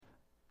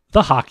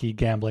The Hockey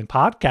Gambling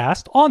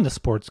Podcast on the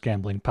Sports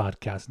Gambling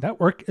Podcast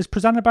Network is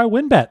presented by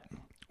WynnBET.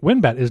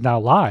 WynnBET is now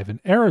live in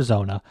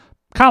Arizona,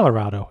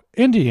 Colorado,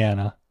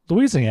 Indiana,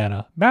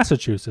 Louisiana,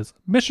 Massachusetts,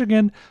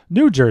 Michigan,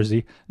 New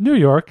Jersey, New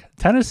York,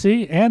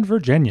 Tennessee, and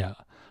Virginia.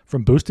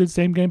 From boosted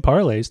same-game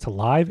parlays to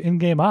live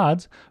in-game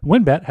odds,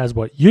 WynnBET has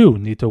what you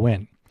need to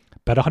win.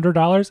 Bet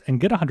 $100 and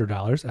get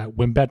 $100 at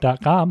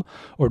wynnbet.com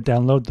or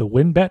download the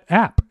WynnBET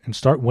app and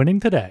start winning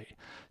today.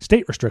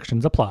 State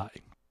restrictions apply.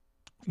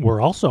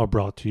 We're also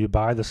brought to you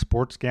by the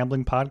Sports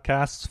Gambling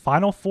Podcast's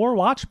Final Four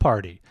Watch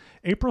Party.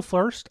 April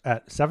 1st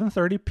at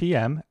 7:30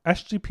 p.m.,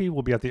 SGP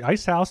will be at the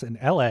Ice House in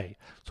LA,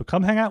 so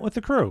come hang out with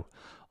the crew.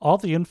 All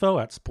the info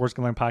at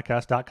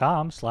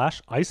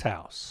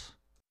sportsgamblingpodcast.com/icehouse.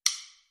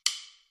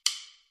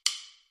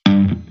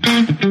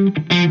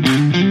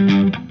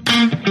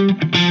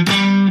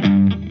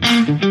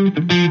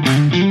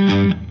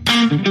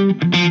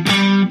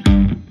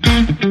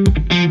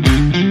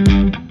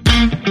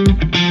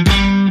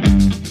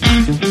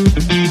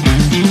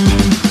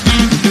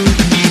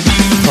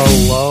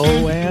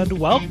 Hello and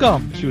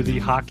welcome to the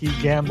Hockey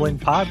Gambling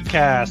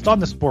Podcast on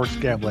the Sports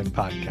Gambling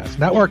Podcast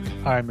Network.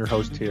 I'm your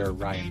host here,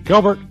 Ryan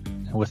Gilbert,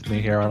 and with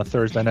me here on a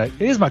Thursday night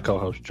is my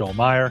co-host, Joel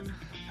Meyer.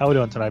 How are we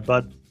doing tonight,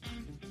 bud?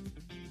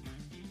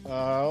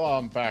 Well,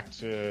 I'm back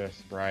to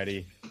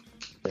sobriety,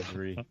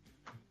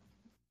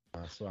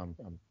 so I'm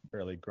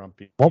fairly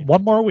grumpy.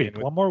 One more week.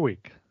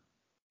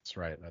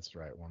 That's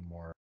right. One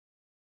more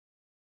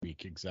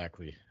week,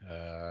 exactly.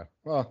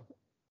 Well,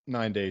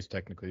 9 days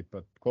technically,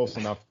 but close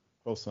enough,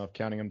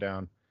 counting them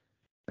down,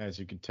 as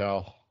you can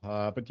tell.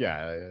 But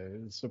yeah,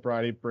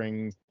 sobriety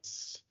brings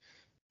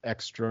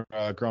extra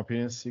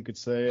grumpiness, you could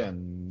say,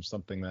 and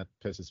something that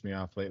pisses me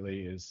off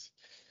lately is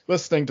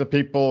listening to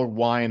people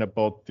whine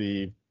about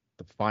the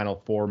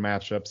Final Four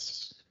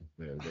matchups.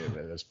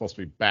 They're supposed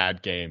to be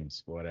bad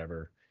games,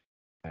 whatever.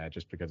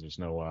 Just because there's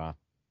no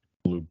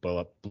blue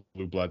bloods,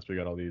 we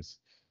got all these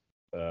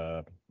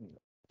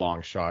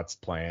long shots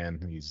playing,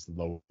 these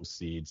low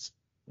seeds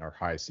or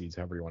high seeds,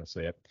 however you want to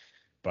say it.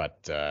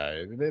 But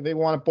they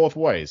want it both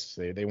ways.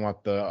 They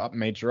want the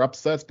major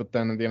upsets, but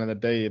then at the end of the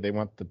day, they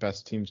want the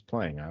best teams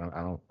playing.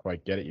 I don't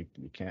quite get it. You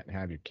can't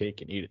have your cake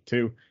and eat it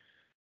too.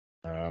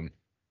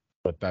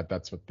 But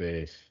that's what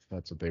they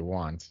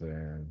want.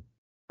 And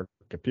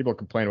people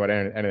complain about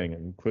anything,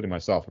 including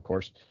myself, of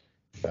course.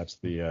 That's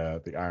the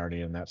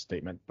irony in that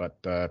statement. But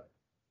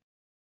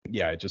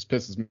yeah, it just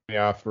pisses me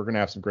off. We're gonna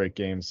have some great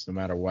games, no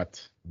matter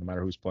what, no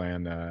matter who's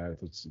playing.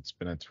 It's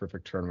been a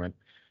terrific tournament.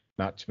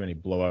 Not too many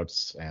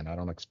blowouts, and I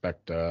don't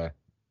expect.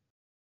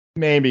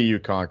 Maybe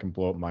UConn can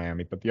blow up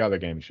Miami, but the other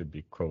games should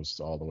be close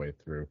all the way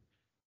through.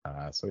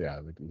 So yeah,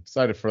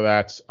 excited for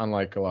that.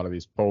 Unlike a lot of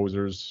these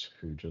posers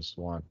who just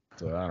want,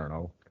 I don't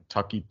know,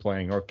 Kentucky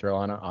playing North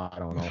Carolina. I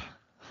don't know.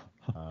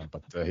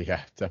 But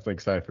yeah, definitely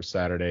excited for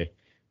Saturday,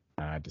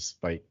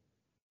 despite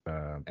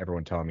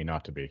everyone telling me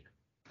not to be.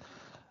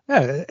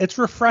 Yeah, it's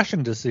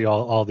refreshing to see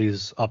all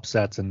these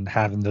upsets and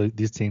having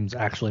these teams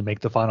actually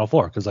make the Final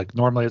Four. Because like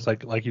normally it's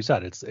like you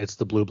said, it's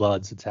the blue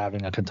bloods. It's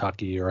having a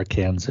Kentucky or a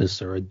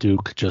Kansas or a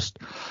Duke just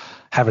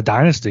have a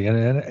dynasty,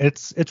 and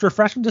it's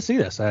refreshing to see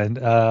this. And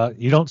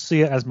you don't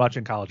see it as much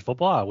in college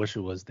football. I wish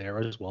it was there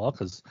as well,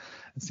 because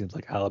it seems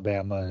like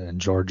Alabama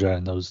and Georgia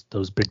and those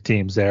big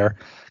teams there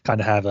kind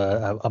of have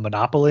a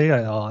monopoly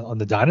on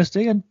the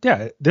dynasty. And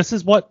yeah, this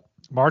is what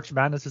March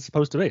Madness is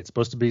supposed to be. It's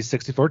supposed to be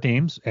 64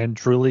 teams, and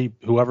truly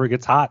whoever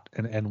gets hot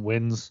and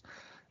wins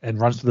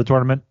and runs through the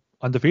tournament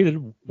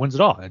undefeated wins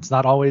it all. It's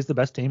not always the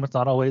best team. It's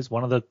not always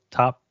one of the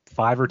top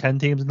 5 or 10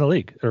 teams in the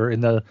league or in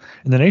the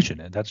nation.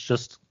 And that's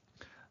just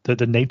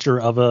the nature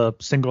of a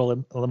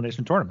single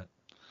elimination tournament.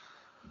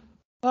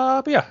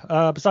 But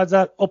yeah, besides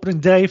that, opening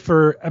day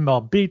for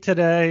MLB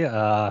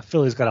today.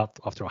 Phillies got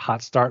off to a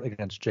hot start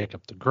against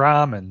Jacob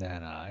deGrom, and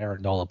then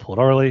Aaron Nola pulled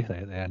early. They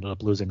ended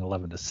up losing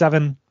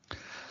 11-7.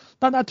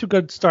 Not too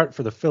good start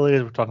for the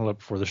Phillies. We're talking a little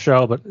before the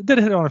show, but did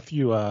hit on a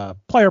few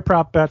player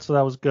prop bets, so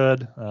that was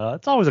good.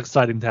 It's always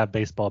exciting to have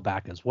baseball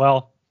back as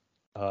well.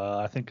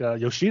 I think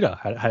Yoshida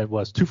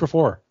was 2 for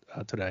 4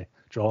 today.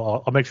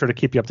 Joel, I'll make sure to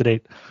keep you up to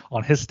date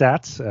on his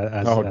stats.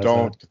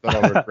 Don't. Then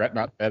I'll regret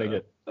not betting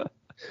it.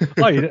 You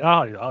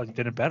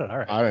didn't bet it. All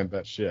right. I didn't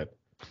bet shit.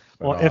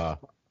 But, well,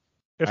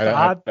 if the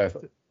odd,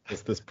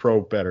 this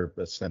pro better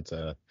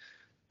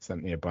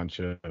sent me a bunch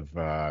of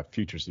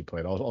futures he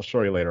played. I'll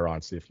show you later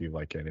on, see if you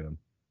like any of them.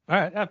 All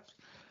right, yeah,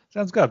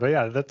 sounds good. But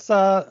yeah, that's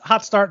a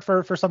hot start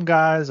for some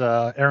guys.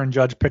 Aaron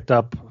Judge picked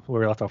up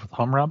where we left off with the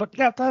home run. But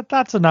yeah,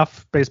 that's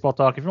enough baseball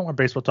talk. If you want more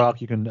baseball talk,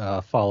 you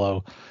can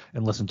follow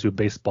and listen to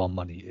Baseball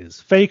Money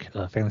is Fake,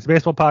 a fantasy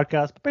baseball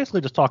podcast. But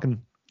basically just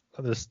talking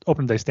this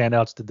opening day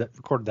standouts.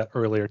 Recorded that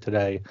earlier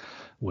today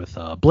with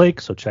Blake,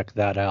 so check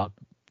that out.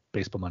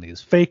 Baseball Money is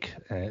Fake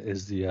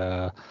is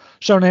the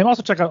show name.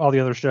 Also check out all the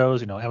other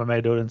shows.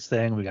 MMA doing its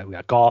thing. We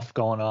got golf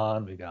going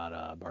on. We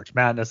got March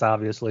Madness,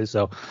 obviously.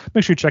 So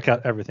make sure you check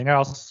out everything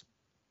else.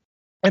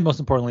 And most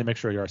importantly, make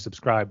sure you are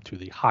subscribed to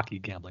the Hockey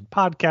Gambling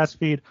Podcast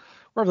feed,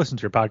 wherever you listen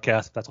to your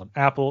podcast. If that's on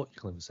Apple, you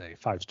can leave us a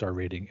 5-star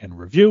rating and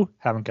review.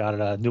 Haven't got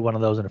a new one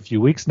of those in a few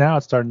weeks now.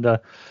 It's starting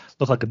to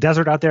look like a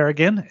desert out there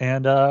again.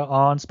 And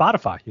on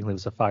Spotify, you can leave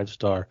us a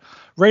 5-star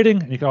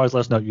rating. And you can always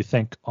let us know what you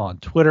think on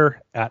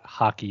Twitter at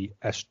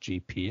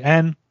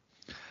HockeySGPN.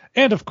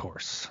 And of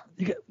course,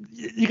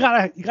 you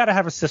gotta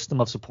have a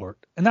system of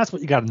support, and that's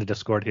what you got in the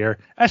Discord here.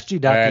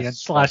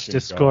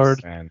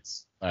 SG.PN/Discord.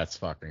 Let's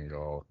fucking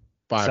go.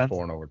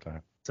 5-4 in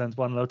overtime. Sends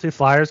one low to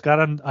Flyers. Got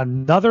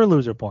another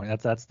loser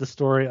point. That's the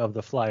story of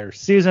the Flyers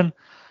season.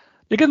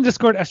 You get in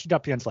Discord,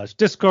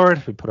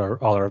 SG.PN/Discord. We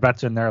put all our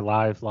bets in there,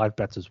 live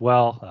bets as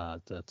well.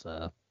 That's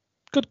a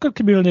good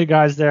community of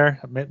guys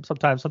there.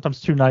 Sometimes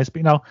too nice,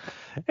 but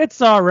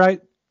it's all right.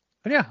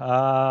 And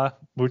yeah,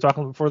 we were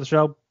talking before the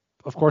show.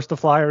 Of course, the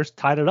Flyers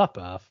tied it up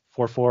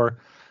 4-4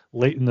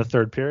 late in the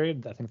third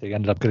period. I think they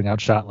ended up getting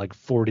outshot like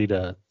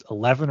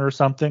 40-11 or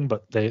something,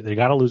 but they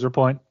got a loser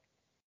point.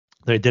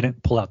 They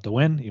didn't pull out the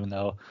win, even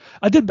though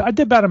I did bet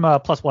them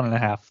plus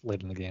 1.5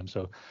 late in the game.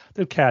 So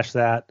they cash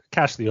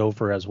the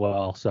over as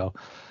well. So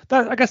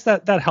I guess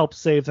that helps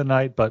save the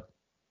night. But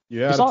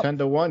you had a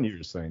 10-1, you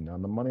were saying,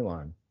 on the money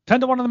line.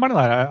 10-1 on the money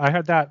line. I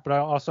had that, but I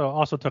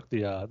also took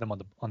them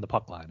on the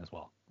puck line as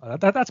well.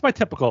 That's my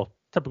typical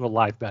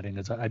live betting.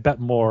 Is I bet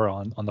more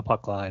on the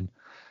puck line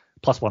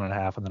plus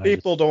 1.5, and then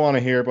people don't want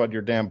to hear about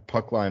your damn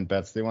puck line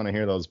bets. They want to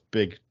hear those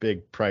big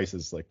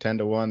prices like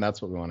 10-1.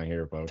 That's what we want to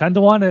hear about.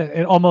 10-1,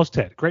 it almost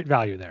hit. Great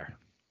value there.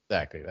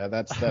 Exactly.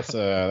 That's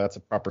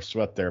a proper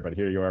sweat there. But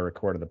here you are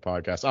recording the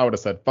podcast. I would have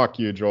said, "Fuck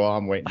you, Joel.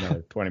 I'm waiting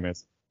another 20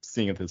 minutes,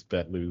 seeing if this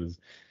bet loses."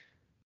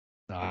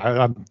 No,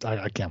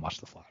 I can't watch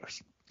the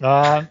Flyers.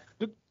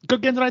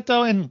 Good game tonight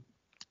though in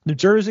New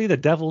Jersey. The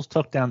Devils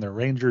took down the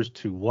Rangers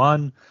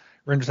 2-1.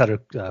 Rangers had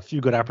a few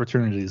good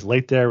opportunities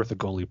late there with the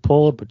goalie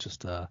pulled, but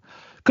just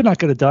could not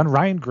get it done.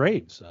 Ryan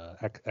Graves,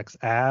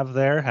 ex-Av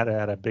there, had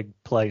a big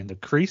play in the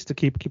crease to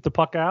keep the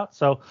puck out.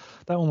 So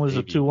that one was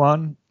a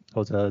 2-1. It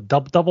was a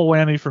double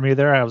whammy for me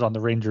there. I was on the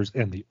Rangers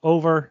in the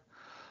over.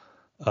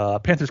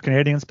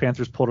 Panthers-Canadiens.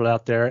 Panthers pulled it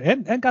out there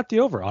and got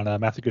the over on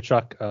Matthew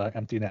Tkachuk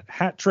empty net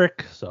hat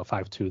trick. So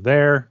 5-2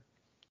 there.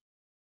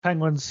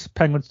 Penguins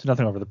do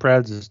nothing over the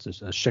Preds. It's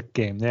just a shit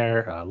game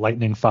there.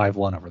 Lightning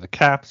 5-1 over the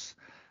Caps,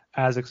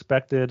 as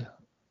expected.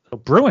 The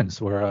Bruins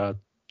were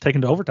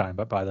taken to overtime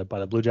by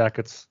the Blue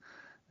Jackets.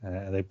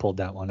 They pulled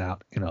that one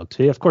out in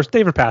OT. Of course,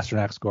 David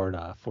Pastrnak scored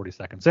 40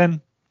 seconds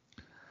in.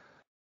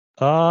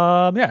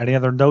 Any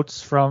other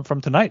notes from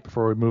tonight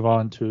before we move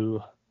on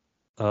to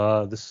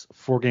this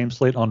 4-game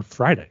slate on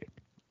Friday?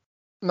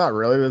 Not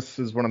really. This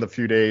is one of the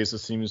few days that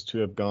seems to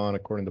have gone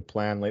according to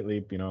plan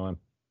lately. I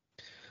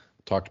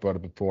talked about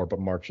it before, but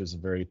March is a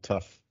very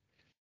tough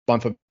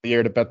month of the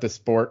year to bet this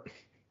sport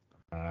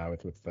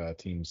with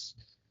teams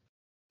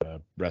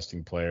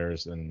resting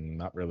players and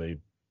not really.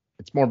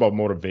 It's more about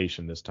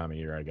motivation this time of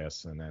year, I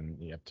guess, and then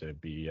you have to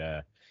be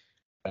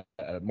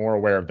more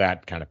aware of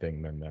that kind of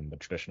thing than the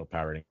traditional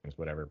power ratings,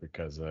 whatever,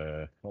 because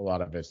a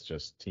lot of it's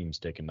just teams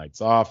taking nights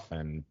off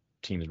and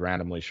teams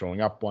randomly showing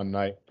up one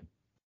night.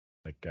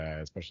 Like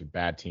especially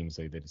bad teams,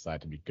 they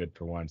decide to be good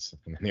for once,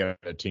 and then the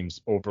other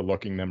teams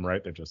overlooking them,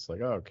 right? They're just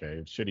like, oh,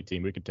 okay, shitty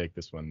team, we could take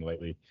this one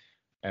lately,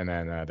 and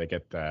then they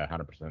get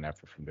 100%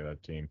 effort from the other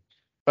team.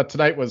 But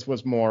tonight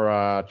was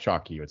more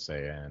chalky, you would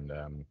say, and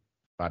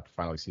glad to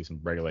finally see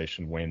some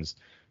regulation wins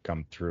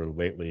come through.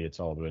 Lately, it's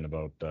all been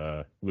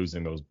about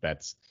losing those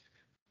bets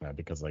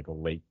because like a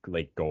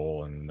late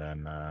goal and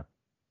then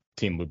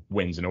team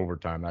wins in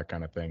overtime, that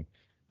kind of thing.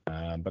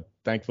 But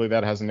thankfully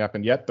that hasn't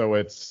happened yet, though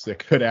it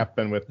could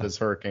happen with this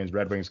Hurricanes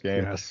Red Wings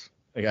game. Yes.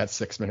 They got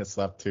 6 minutes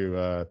left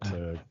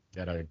to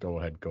get a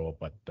go-ahead goal,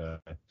 but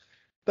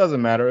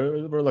doesn't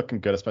matter. We're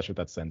looking good, especially with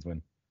that Sens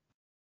win.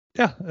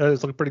 Yeah,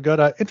 it's looking pretty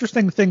good.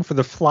 Interesting thing for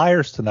the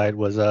Flyers tonight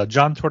was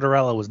John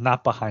Tortorella was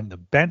not behind the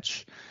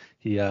bench.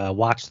 He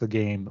watched the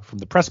game from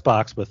the press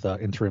box with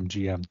interim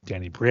GM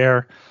Danny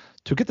Briere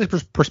to get the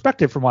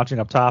perspective from watching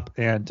up top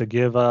and to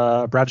give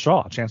Brad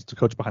Shaw a chance to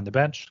coach behind the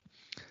bench.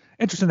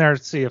 Interesting there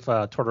to see if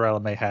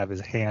Tortorella may have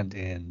his hand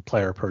in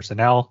player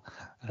personnel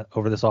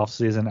over this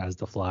offseason as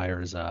the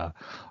Flyers are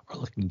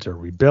looking to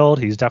rebuild.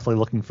 He's definitely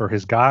looking for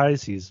his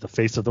guys. He's the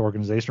face of the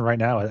organization right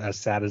now, as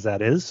sad as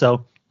that is.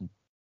 So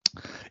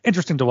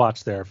interesting to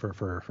watch there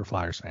for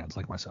Flyers fans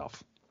like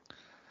myself.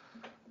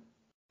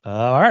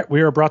 All right,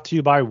 we are brought to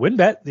you by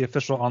WynnBET, the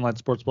official online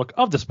sportsbook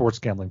of the Sports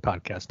Gambling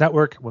Podcast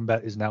Network.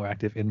 WynnBET is now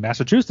active in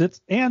Massachusetts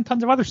and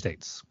tons of other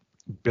states.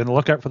 Be on the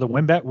lookout for the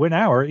WynnBET Win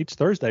Hour each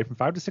Thursday from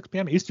 5 to 6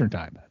 p.m. Eastern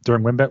Time.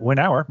 During WynnBET Win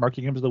Hour,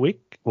 marquee games of the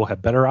week will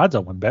have better odds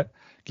on WynnBET,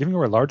 giving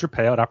you a larger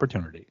payout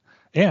opportunity.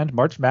 And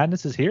March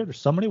Madness is here. There's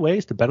so many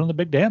ways to bet on the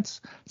big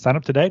dance. Sign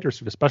up today to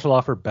receive a special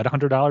offer, bet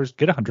 $100,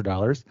 get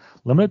 $100,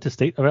 limited to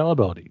state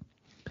availability.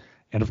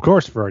 And of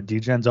course, for our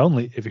DGens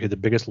only, if you hit the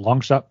biggest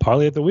long shot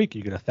parlay of the week,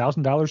 you get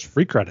 $1,000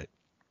 free credit.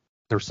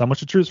 There's so much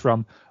to choose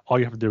from. All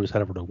you have to do is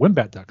head over to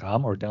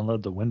WynnBET.com or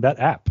download the WynnBET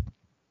app.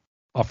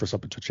 Offer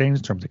subject to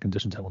change, terms and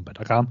conditions at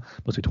WynnBET.com.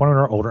 Must be 21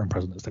 or older and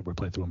present at the state where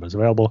play through WynnBET is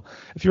available.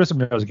 If you have some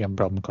knows a gambling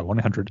problem, call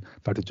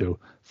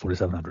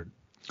 1-800-522-4700.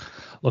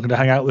 Looking to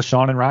hang out with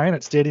Sean and Ryan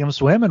at Stadium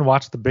Swim and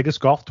watch the biggest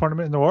golf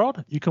tournament in the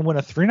world? You can win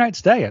a 3-night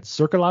stay at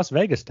Circa Las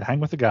Vegas to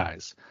hang with the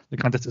guys. The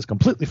contest is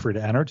completely free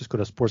to enter. Just go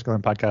to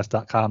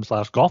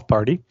sportsgamblingpodcast.com/golf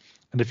party.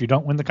 And if you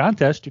don't win the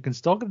contest, you can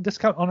still get a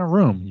discount on a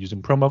room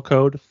using promo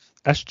code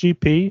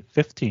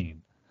SGP15.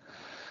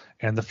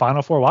 And the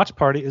Final Four watch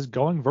party is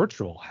going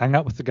virtual. Hang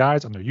out with the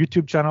guys on their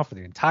YouTube channel for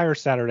the entire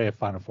Saturday of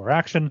Final Four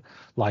action,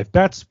 live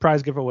bets,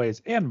 prize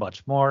giveaways, and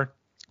much more.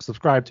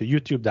 Subscribe to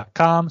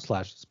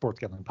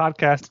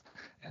youtube.com/sportsgamblingpodcast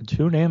and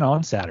tune in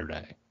on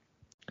Saturday.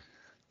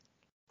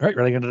 All right,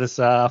 ready into this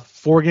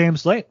 4-game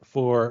slate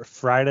for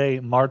Friday,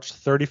 March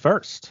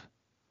 31st.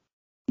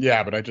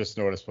 Yeah, but I just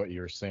noticed what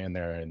you were saying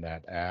there in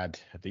that ad.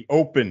 The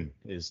Open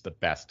is the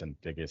best and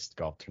biggest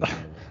golf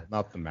tournament in the world,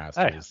 not the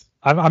Masters.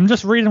 Hey, I'm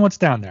just reading what's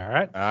down there, all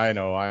right? I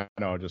know.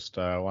 Just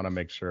want to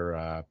make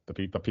sure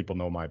the people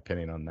know my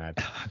opinion on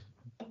that.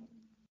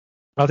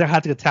 Well, they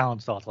have to get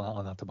Talon's thoughts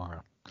on that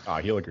tomorrow.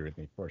 He'll agree with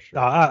me for sure.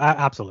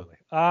 Absolutely.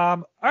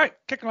 All right,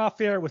 kicking off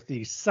here with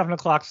the 7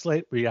 o'clock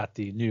slate. We got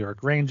the New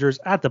York Rangers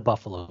at the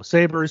Buffalo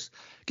Sabres.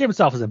 Game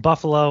itself is in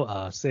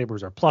Buffalo.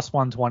 Sabres are plus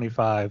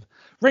 125.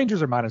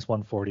 Rangers are minus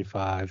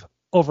 145.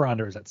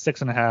 Over-under is at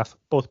 6.5,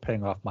 both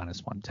paying off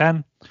minus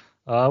 110.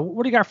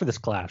 What do you got for this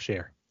clash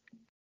here?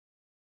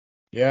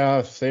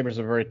 Yeah, Sabres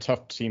are a very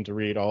tough team to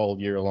read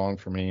all year long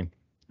for me,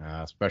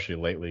 especially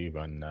lately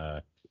when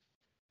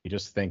you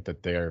just think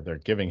that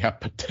they're giving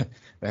up,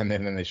 and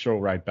then they show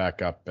right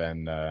back up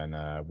and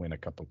win a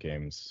couple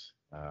games.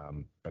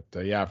 But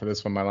for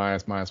this one, my line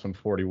is minus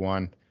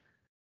 141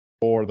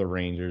 for the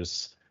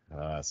Rangers.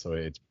 So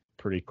it's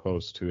pretty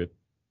close to it.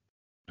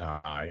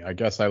 I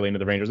guess I lean to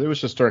the Rangers. It was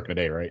just Stark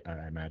today, right?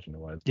 I imagine it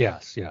was.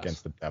 Yes.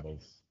 Against the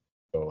Devils.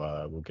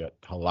 So we'll get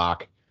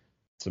Halak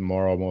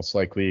tomorrow, most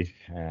likely.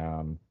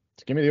 So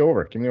give me the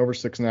over. Give me the over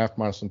 6.5,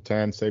 minus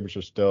 110. Sabres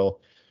are still,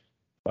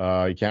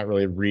 you can't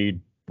really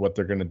read what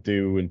they're going to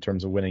do in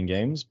terms of winning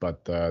games,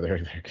 but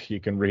you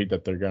can read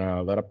that they're going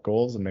to let up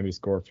goals and maybe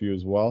score a few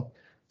as well.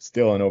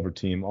 Still an over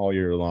team all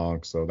year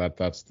long, so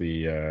that's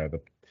the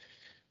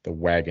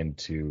wagon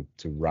to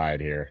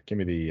ride here. Give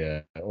me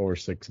the over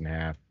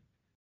 6.5,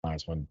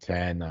 minus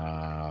 110.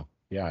 I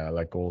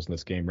like goals in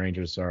this game.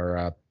 Rangers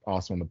are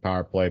awesome on the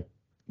power play.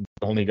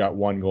 Only got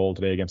one goal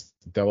today against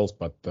the Devils,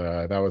 but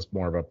that was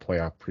more of a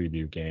playoff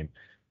preview game.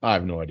 I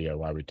have no idea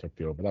why we took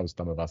the over. That was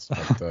dumb of us,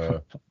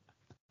 but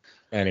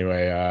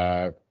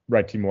anyway,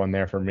 right team won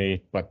there for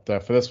me. But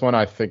for this one,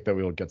 I think that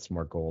we will get some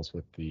more goals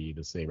with the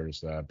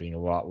Sabres being a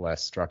lot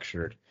less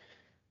structured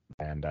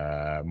and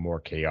more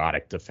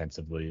chaotic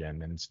defensively,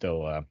 and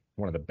still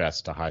one of the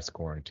best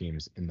high-scoring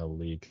teams in the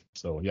league.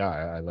 So,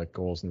 I like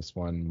goals in this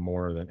one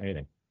more than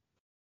anything.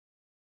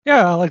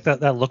 Yeah, I like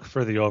that look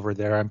for the over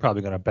there. I'm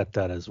probably going to bet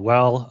that as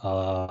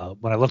well.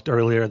 When I looked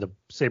earlier, the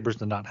Sabres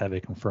did not have a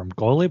confirmed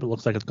goalie, but it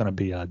looks like it's going to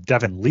be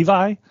Devin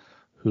Levi,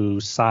 who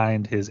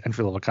signed his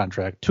entry-level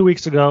contract 2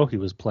 weeks ago. He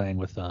was playing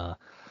with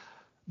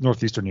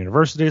Northeastern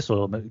University,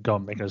 so he'll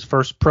make his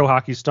first pro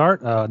hockey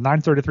start.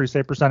 933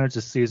 save percentage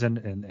this season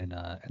in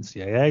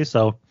NCAA.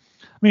 So,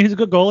 I mean, he's a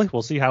good goalie.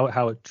 We'll see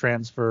how it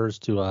transfers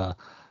to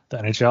the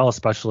NHL,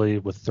 especially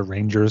with the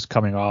Rangers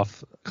coming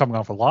off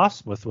a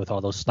loss with all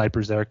those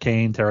snipers there,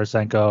 Kane,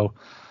 Tarasenko,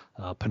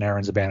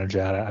 Panarin,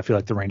 Zibanejad. I feel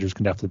like the Rangers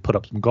can definitely put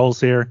up some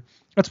goals here.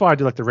 That's why I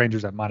do like the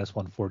Rangers at minus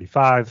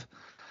 145.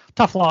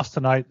 Tough loss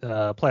tonight,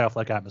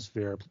 playoff-like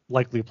atmosphere,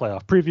 likely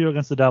playoff preview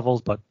against the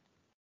Devils, but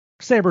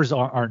Sabres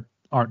aren't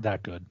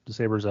that good. The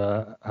Sabres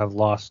have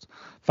lost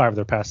 5 of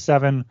their past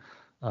 7,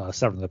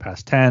 7 of their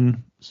past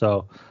 10.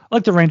 So I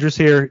like the Rangers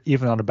here,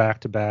 even on a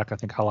back-to-back. I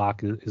think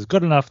Halak is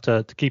good enough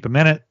to keep him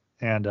in it,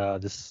 and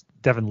this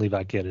Devin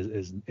Levi kid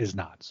is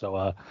not.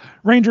 So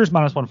Rangers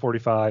minus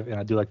 145, and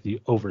I do like the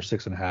over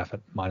 6.5 at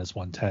minus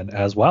 110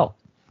 as well.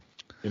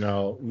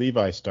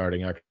 Levi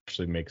starting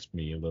actually makes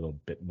me a little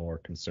bit more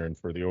concerned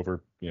for the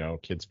over.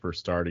 Kid's first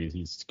start,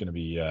 he's going to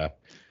be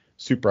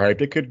super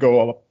hyped. It could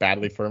go up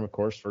badly for him, of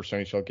course. First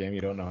NHL game,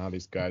 you don't know how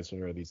these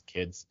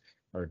kids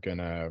are going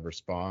to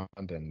respond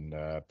and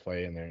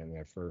play in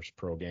their first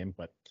pro game.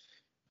 But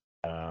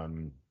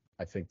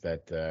I think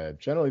that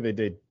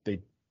generally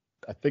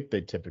I think they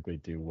typically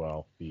do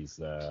well. These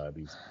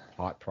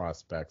hot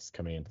prospects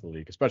coming into the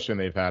league, especially when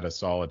they've had a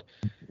solid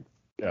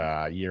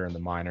year in the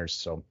minors.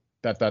 So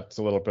that's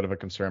a little bit of a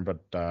concern, but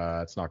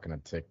it's not going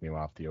to take me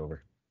off the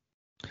over.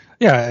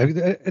 Yeah,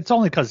 it's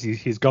only because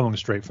he's going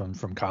straight from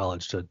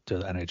college to the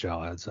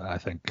NHL. I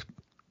think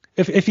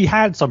if he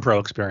had some pro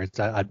experience,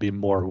 I'd be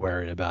more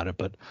worried about it.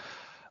 But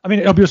I mean,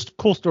 it'll be a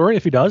cool story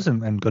if he does,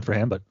 and good for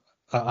him. But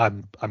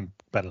I'm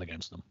betting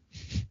against him.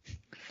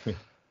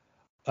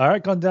 All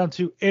right, going down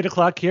to 8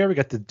 o'clock here. We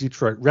got the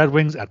Detroit Red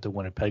Wings at the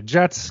Winnipeg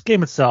Jets.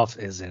 Game itself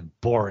is in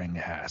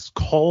boring-ass,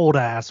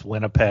 cold-ass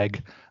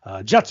Winnipeg.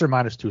 Jets are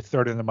minus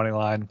 230 on the money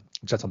line.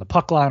 Jets on the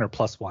puck line are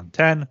plus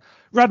 110.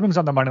 Red Wings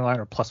on the money line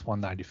are plus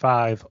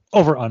 195.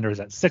 Over-under is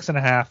at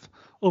 6.5.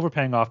 Over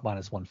paying off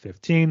minus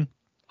 115.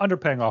 Under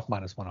paying off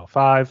minus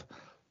 105.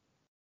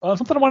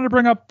 Something I wanted to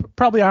bring up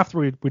probably after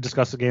we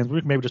discuss the games.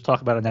 We can maybe just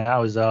talk about it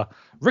now. Is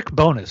Rick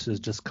Bowness is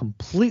just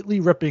completely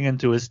ripping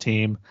into his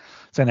team,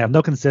 saying they have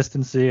no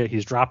consistency.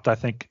 He's dropped, I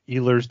think,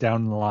 Ehlers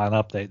down in the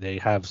lineup. They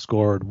have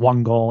scored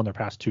 1 goal in their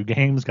past 2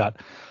 games.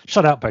 Got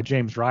shut out by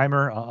James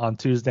Reimer on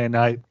Tuesday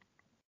night.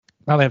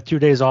 Now they have 2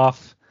 days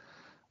off.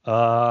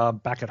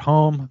 Back at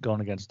home,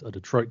 going against a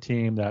Detroit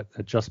team that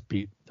just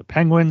beat the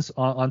Penguins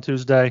on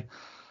Tuesday.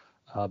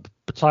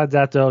 Besides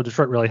that, though,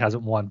 Detroit really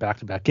hasn't won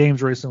back-to-back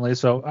games recently,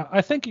 so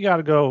I think you got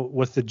to go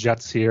with the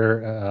Jets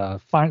here.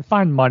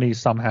 Find money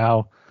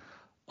somehow.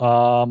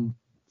 I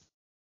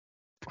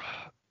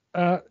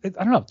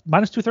don't know.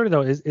 Minus 230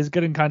 though is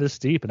getting kind of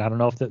steep, and I don't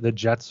know if the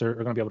Jets are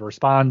going to be able to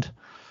respond.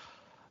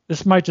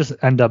 This might just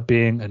end up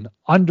being an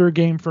under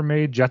game for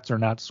me. Jets are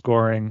not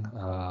scoring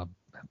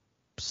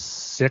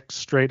 7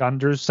 straight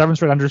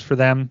unders for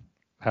them.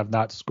 Have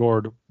not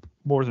scored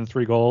more than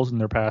 3 goals in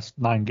their past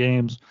 9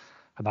 games.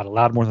 Have not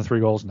allowed more than 3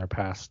 goals in their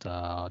past,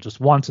 just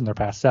once in their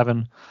past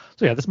 7.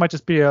 So yeah, this might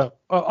just be a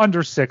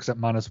under 6 at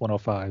minus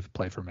 105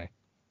 play for me.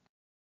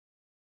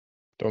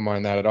 Don't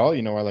mind that at all.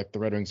 You know, I like the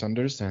Red Wings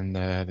unders, and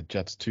the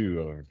Jets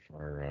too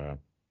are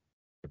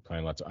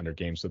playing lots of under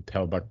games with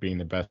Hellbuck being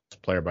the best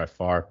player by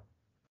far.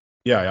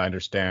 Yeah, I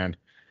understand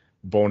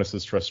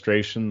Bonus's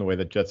frustration, the way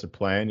the Jets are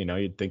playing. You know,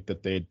 you'd think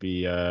that they'd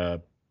be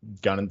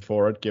gunning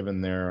for it, given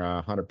their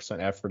 100%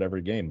 effort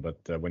every game. But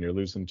when you're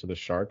losing to the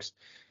Sharks,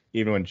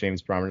 even when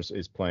James Reimer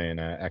is playing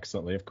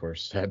excellently, of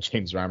course,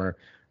 James Reimer,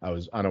 I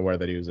was unaware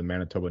that he was a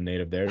Manitoba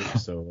native there,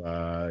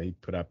 so he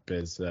put up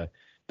his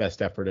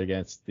best effort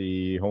against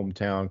the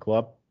hometown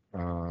club.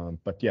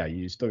 But yeah,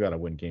 you still got to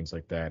win games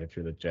like that if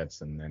you're the Jets,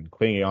 and then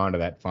clinging on to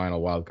that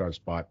final wild card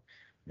spot.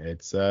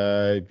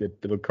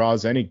 It'll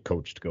cause any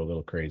coach to go a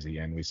little crazy,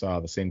 and we saw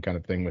the same kind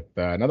of thing with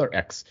another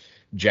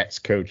ex-Jets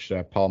coach,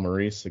 Paul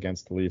Maurice,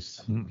 against the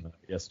Leafs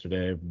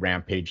yesterday,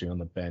 rampaging on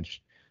the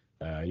bench.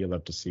 You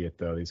love to see it,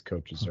 though. These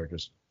coaches are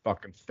just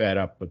fucking fed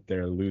up with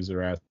their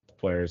loser-ass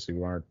players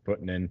who aren't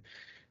putting in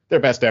their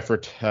best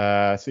effort.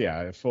 So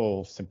yeah,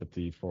 full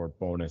sympathy for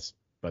Bonus.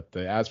 But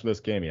as for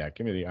this game, yeah,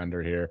 give me the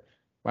under here.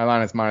 My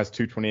line is minus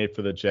 228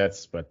 for the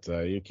Jets, but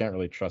you can't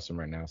really trust them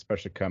right now,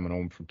 especially coming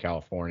home from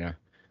California.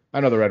 I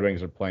know the Red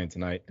Wings are playing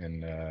tonight,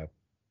 and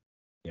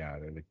yeah,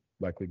 they're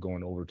likely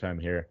going overtime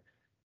here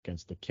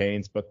against the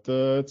Canes, but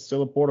it's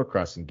still a border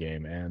crossing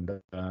game, and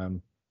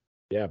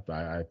yeah,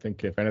 I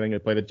think if anything, they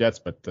play the Jets,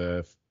 but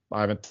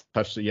I haven't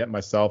touched it yet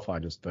myself. I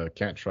just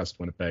can't trust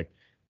Winnipeg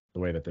the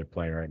way that they're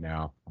playing right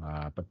now.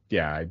 But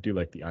yeah, I do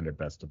like the under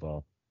best of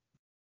all.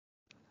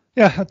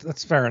 Yeah,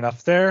 that's fair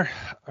enough there.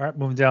 All right,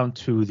 moving down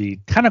to the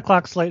 10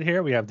 o'clock slate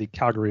here. We have the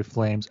Calgary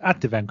Flames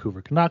at the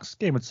Vancouver Canucks.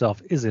 Game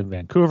itself is in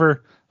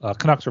Vancouver.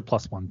 Canucks are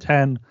plus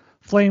 110.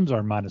 Flames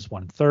are minus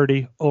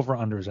 130.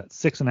 Over-under is at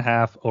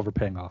 6.5.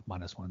 Overpaying off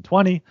minus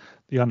 120.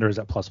 The under is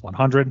at plus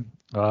 100.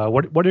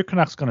 What are your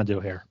Canucks going to do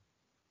here?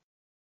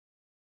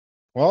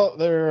 Well,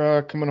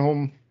 they're coming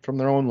home from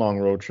their own long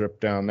road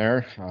trip down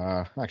there.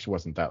 Actually,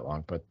 wasn't that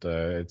long, but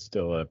it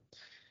still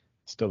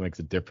makes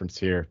a difference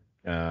here.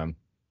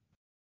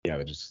 Yeah,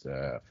 they just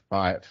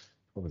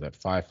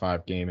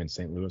 5-5 game in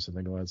St. Louis, I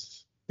think it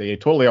was. They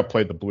totally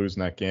outplayed the Blues in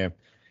that game.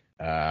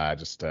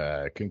 Just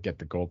couldn't get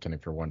the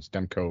goaltending for once.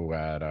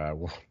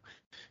 Demko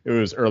it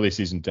was early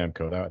season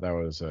Demko. That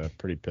was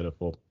pretty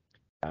pitiful.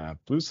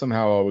 Blues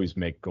somehow always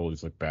make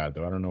goalies look bad,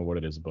 though. I don't know what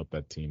it is about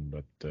that team,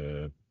 but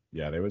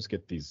yeah, they always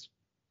get these.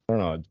 I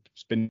don't know.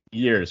 It's been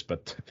years,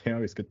 but they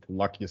always get the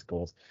luckiest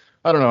goals.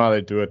 I don't know how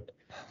they do it,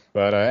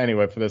 but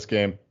anyway, for this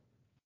game,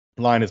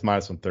 line is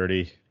minus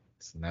 130.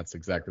 And that's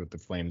exactly what the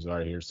Flames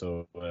are here.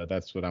 So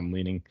that's what I'm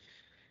leaning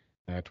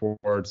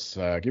towards.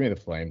 Give me the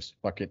Flames.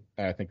 Fuck it.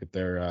 I think that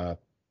they're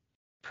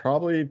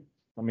probably,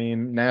 I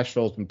mean,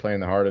 Nashville's been playing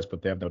the hardest,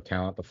 but they have no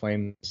talent. The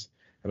Flames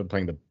have been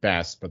playing the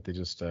best, but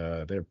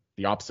they're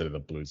the opposite of the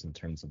Blues in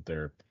terms of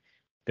their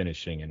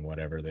finishing and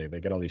whatever. They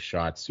get all these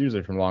shots,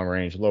 usually from long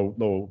range,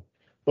 low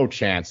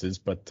chances,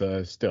 but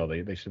still,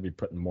 they should be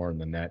putting more in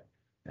the net.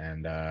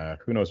 And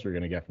who knows what you're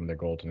going to get from their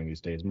goaltending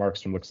these days.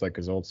 Markstrom looks like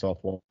his old self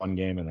one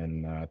game, and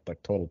then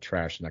like total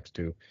trash next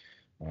two.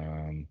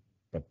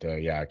 But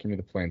yeah, give me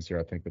the Flames here.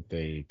 I think that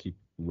they keep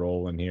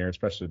rolling here,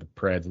 especially the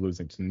Preds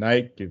losing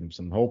tonight. Give them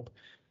some hope.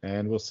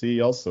 And we'll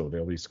see also.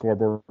 There'll be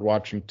scoreboard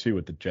watching too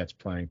with the Jets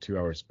playing 2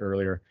 hours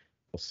earlier.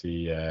 We'll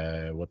see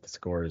what the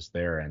score is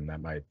there, and that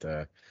might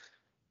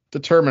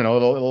determine a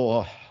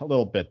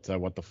little bit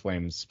what the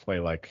Flames play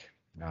like.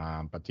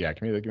 But yeah,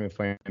 give me the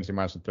Flames here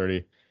minus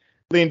 30.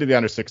 Lean to the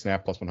under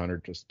 6.5 plus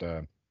 100. Just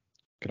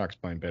Canucks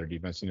playing better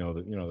defense. You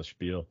know the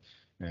spiel,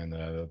 and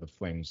the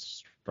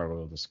Flames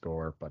struggle to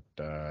score, but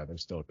they're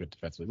still good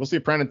defensively. We'll see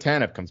if Brandon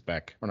Tanev comes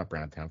back, or not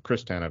Brandon Tanev,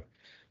 Chris Tanev,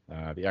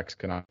 the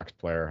ex-Canucks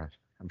player.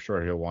 I'm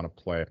sure he'll want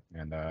to play,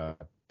 and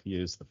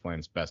he is the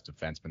Flames' best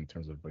defenseman in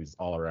terms of his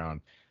all-around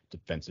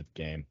defensive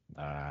game.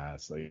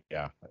 So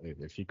yeah,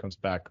 if he comes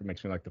back, it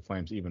makes me like the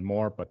Flames even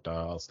more, but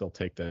I'll still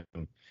take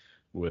them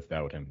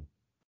without him.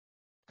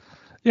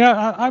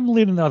 Yeah, I'm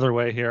leaning the other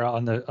way here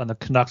on the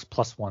Canucks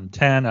plus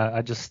 110.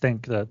 I just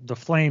think that the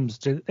Flames,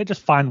 they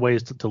just find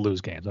ways to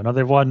lose games. I know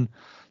they've won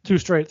two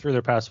straight through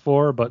their past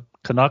four, but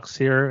Canucks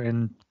here,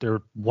 and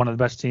they're one of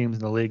the best teams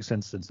in the league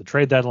since the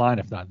trade deadline,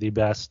 if not the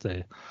best.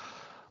 They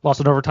lost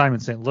in overtime in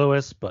St.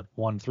 Louis, but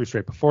won three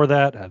straight before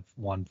that. Have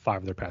won five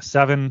of their past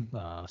seven,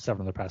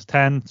 seven of their past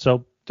 10.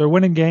 So they're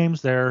winning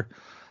games. They're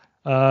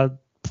uh,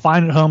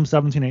 fine at home,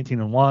 17, 18,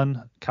 and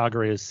 1.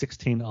 Calgary is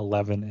 16,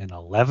 11, and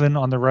 11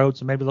 on the road.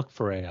 So maybe look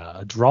for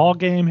a draw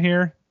game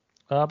here.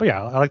 But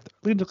yeah, I like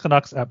lean the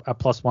Canucks at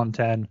plus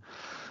 110.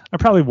 I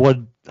probably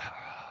would.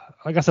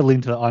 I guess I lean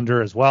to the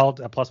under as well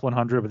at plus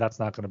 100, but that's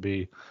not going to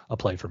be a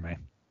play for me.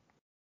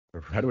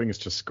 The Red Wings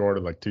just scored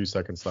at like 2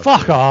 seconds left.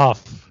 Fuck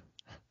off.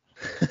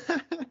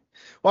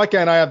 Why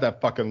can't I have that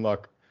fucking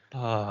luck?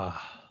 Uh,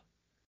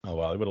 Oh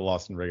well, it would have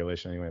lost in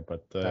regulation anyway.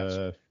 But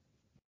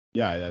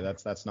yeah,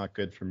 that's not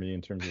good for me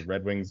in terms of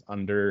Red Wings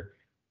under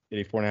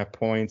 84.5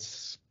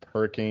 points.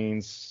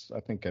 Hurricanes, I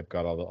think I've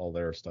got all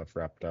their stuff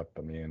wrapped up.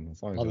 I mean,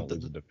 as long as they don't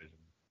lose the division.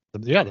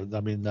 yeah,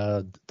 I mean,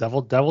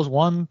 Devils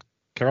won.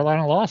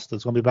 Carolina lost.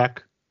 It's going to be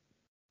back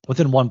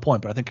within 1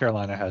 point, but I think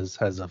Carolina has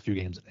a few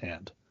games in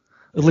hand,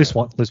 at least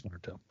one or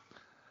two.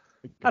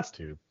 That's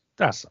two.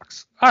 That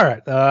sucks. All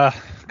right,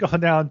 going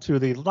down to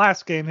the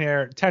last game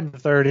here,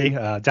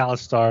 10-30,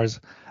 Dallas Stars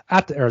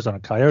at the Arizona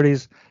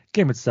Coyotes.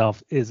 Game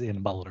itself is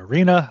in Butler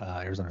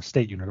Arena, Arizona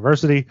State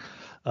University.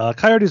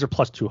 Coyotes are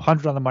plus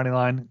 200 on the money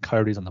line.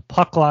 Coyotes on the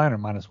puck line are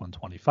minus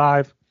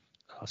 125.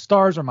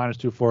 Stars are minus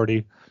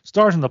 240.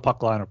 Stars on the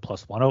puck line are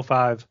plus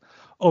 105.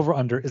 Over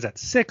under is at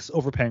 6,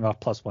 overpaying off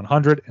plus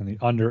 100, and the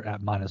under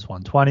at minus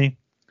 120.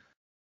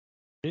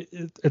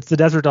 It's the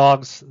Desert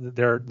Dogs.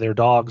 They're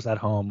dogs at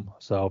home,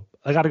 so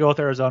I got to go with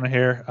Arizona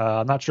here.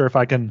 I'm not sure if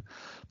I can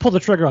pull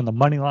the trigger on the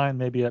money line,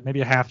 maybe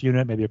a half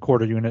unit, maybe a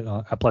quarter unit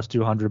at plus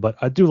 200, but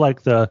I do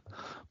like the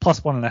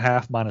plus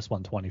 1.5 minus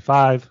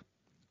 125.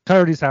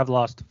 Coyotes have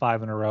lost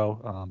 5 in a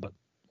row, but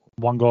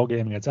one goal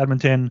game against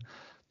Edmonton,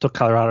 took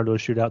Colorado to a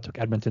shootout, took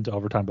Edmonton to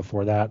overtime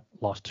before that,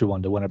 lost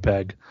 2-1 to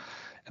Winnipeg,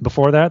 and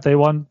before that they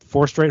won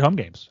 4 straight home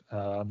games.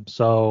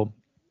 So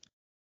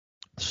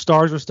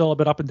Stars are still a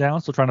bit up and down,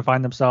 still trying to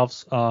find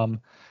themselves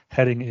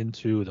heading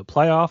into the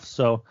playoffs.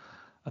 So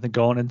I think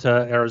going into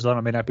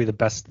Arizona may not be the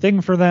best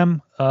thing for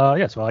them. So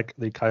I like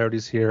the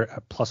Coyotes here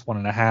at plus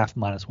 1.5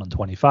 minus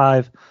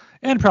 125,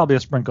 and probably a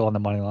sprinkle on the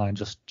money line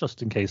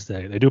just in case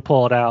they do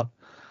pull it out.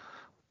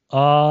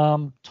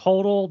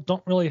 Total,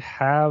 don't really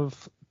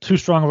have too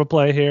strong of a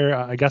play here.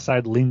 I guess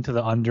I'd lean to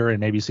the under and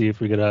maybe see if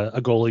we get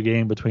a goalie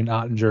game between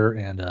Ottinger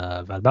and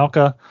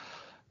Vadmelka.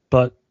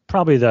 But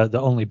probably the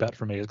only bet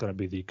for me is going to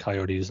be the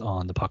Coyotes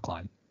on the puck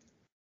line.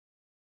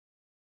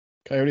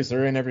 Coyotes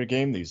are in every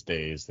game these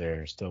days.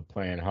 They're still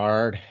playing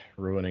hard,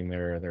 ruining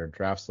their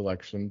draft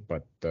selection.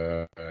 But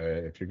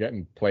if you're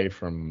getting play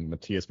from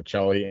Matthias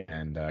Michelli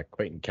and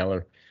Clayton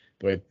Keller,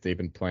 the way they've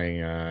been playing,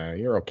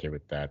 you're okay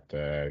with that,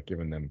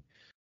 giving them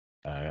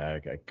a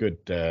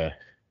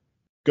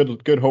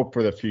good hope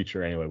for the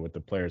future anyway with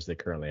the players they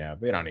currently have.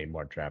 They don't need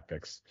more draft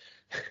picks.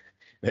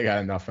 They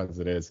got enough as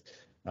it is.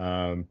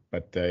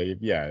 But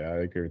yeah,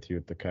 I agree with you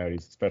with the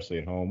Coyotes, especially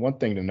at home. One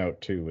thing to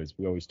note too is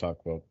we always talk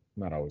about,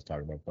 not always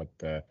talk about,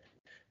 but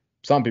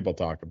some people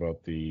talk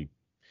about the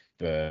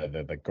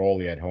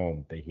goalie at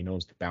home. He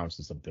knows the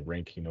bounces of the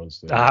rink. He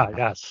knows the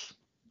yes,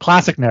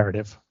 classic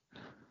narrative.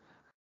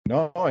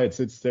 No, it's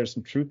there's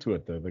some truth to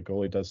it. The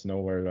goalie does know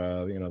where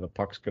the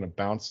puck's gonna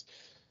bounce.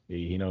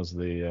 He knows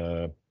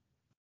the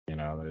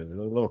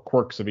little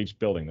quirks of each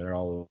building. They're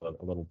all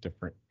a little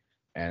different.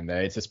 And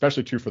it's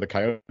especially true for the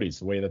Coyotes,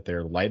 the way that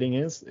their lighting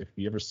is. If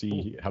you ever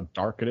see how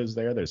dark it is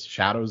there's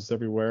shadows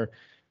everywhere.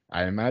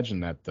 I imagine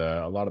that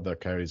a lot of the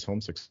Coyotes' home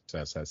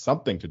success has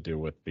something to do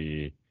with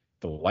the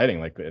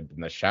lighting, like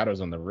the shadows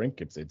on the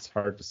rink. It's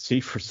hard to see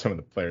for some of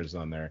the players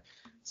on there.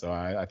 So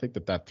I think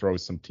that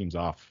throws some teams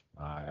off.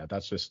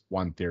 That's just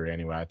one theory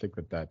anyway. I think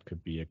that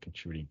could be a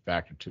contributing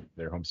factor to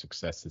their home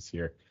success this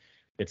year.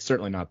 It's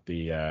certainly not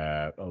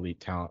the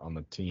elite talent on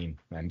the team.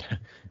 And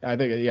I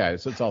think,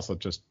 it's also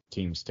just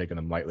teams taking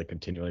them lightly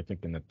continually,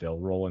 thinking that they'll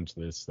roll into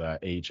this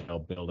AHL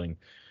building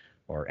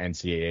or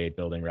NCAA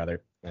building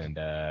rather, and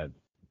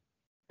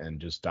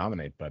just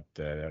dominate. But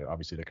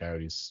obviously the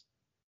Coyotes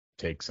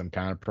take some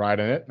kind of pride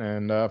in it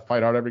and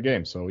fight out every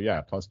game. So yeah,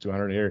 plus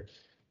 200 here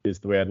is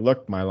the way I'd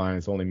look. My line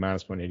is only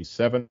minus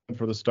 187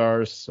 for the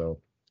Stars.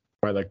 So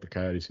quite like the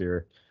Coyotes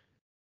here.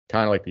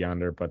 Kind of like the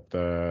under, but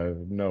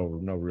no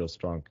real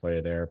strong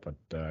play there. But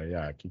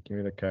give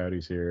me the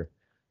Coyotes here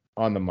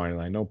on the money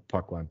line. No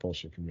puck line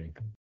bullshit for me.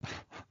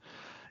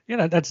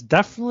 Yeah, that's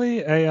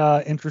definitely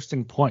a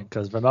interesting point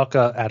because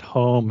Vamelka at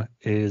home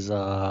is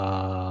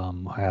I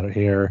had it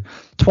here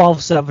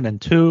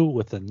 12-7-2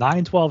 with a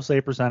 912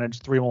 save percentage,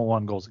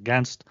 311 goals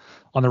against.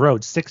 On the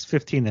road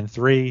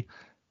 6-15-3,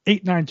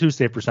 892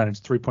 save percentage,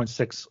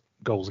 3.6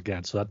 goals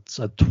against. So that's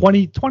a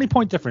 20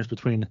 point difference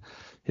between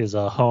his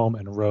home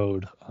and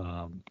road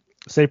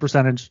save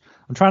percentage.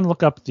 I'm trying to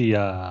look up the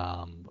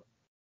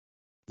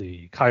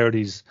the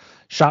Coyotes'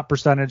 shot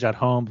percentage at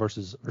home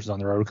versus on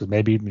the road, because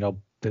maybe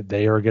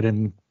they are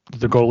getting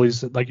the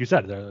goalies, like you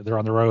said, they're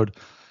on the road.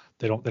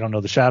 They don't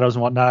know the shadows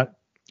and whatnot.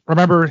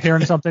 Remember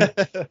hearing something?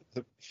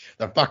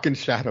 The fucking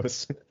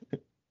shadows.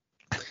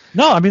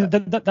 No, I mean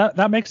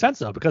that makes sense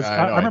though, because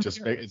I know I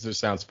it just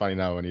sounds funny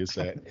now when you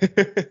say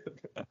it.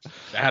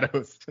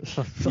 Shadows,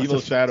 evil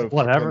shadow,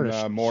 whatever,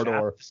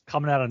 Mordor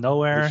coming out of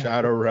nowhere, the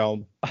Shadow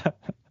Realm.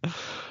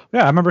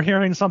 Yeah, I remember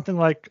hearing something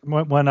like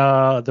when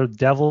the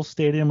Devils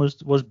Stadium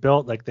was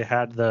built, like they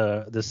had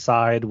the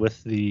side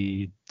with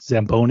the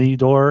Zamboni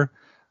door.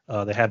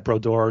 They had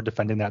Brodeur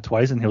defending that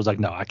twice, and he was like,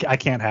 "No, I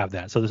can't have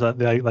that." So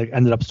they like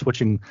ended up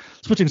switching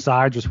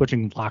sides or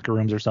switching locker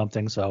rooms or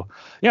something. So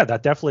yeah,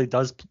 that definitely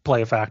does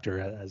play a factor,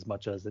 as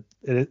much as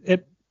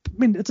it. I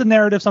mean, it's a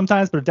narrative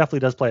sometimes, but it definitely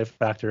does play a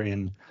factor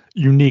in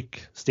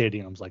unique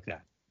stadiums like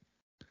that.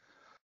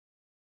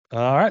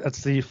 All right,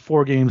 that's the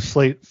 4-game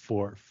slate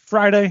for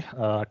Friday.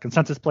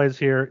 Consensus plays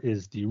here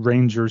is the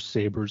Rangers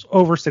Sabres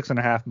over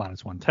 6.5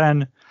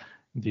 -110,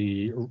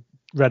 the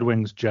Red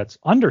Wings Jets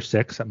under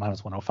 6 at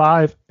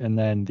 -105, and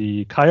then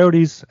the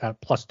Coyotes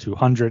at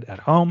 +200 at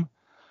home.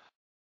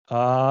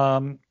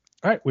 All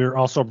right, we're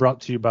also brought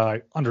to you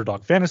by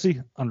Underdog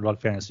Fantasy. Underdog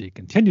Fantasy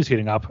continues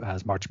heating up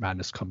as March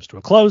Madness comes to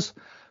a close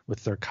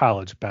with their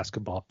college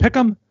basketball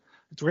pick'em.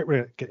 It's a great way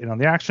to get in on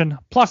the action.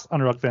 Plus,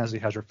 Underdog Fantasy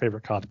has your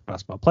favorite college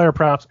basketball player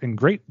props and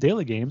great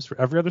daily games for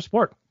every other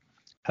sport.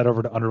 Head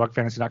over to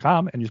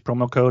UnderdogFantasy.com and use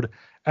promo code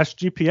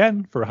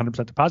SGPN for a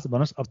 100% deposit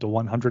bonus up to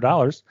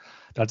 $100.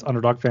 That's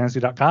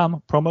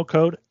UnderdogFantasy.com, promo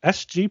code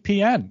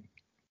SGPN.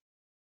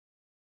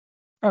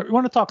 All right, we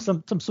want to talk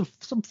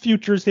some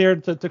futures here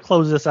to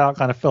close this out,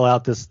 kind of fill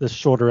out this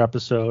shorter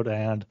episode.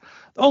 And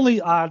the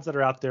only odds that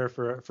are out there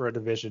for a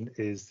division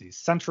is the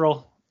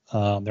Central.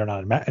 They're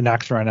not in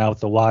action right now with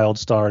the Wild,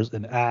 Stars,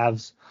 and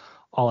Avs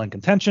all in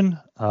contention.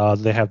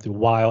 They have the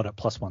Wild at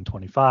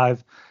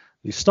 +125,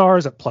 the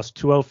Stars at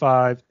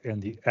 +205,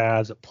 and the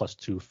Avs at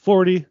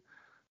 +240.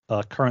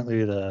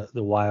 Currently,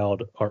 the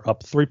Wild are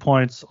up 3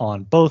 points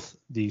on both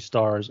the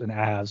Stars and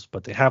Avs,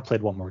 but they have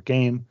played one more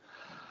game.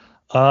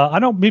 I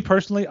know, me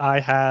personally,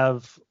 I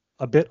have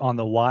a bit on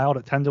the Wild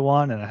at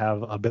 10-1, and I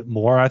have a bit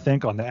more, I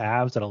think, on the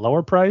Avs at a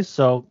lower price.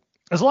 So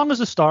as long as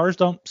the Stars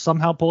don't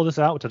somehow pull this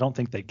out, which I don't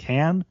think they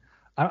can,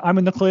 I'm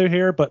in the clear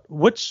here. But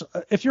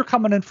if you're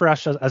coming in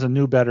fresh as a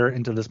new bettor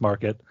into this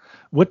market,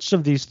 which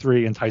of these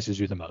three entices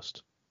you the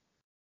most?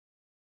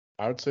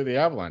 I would say the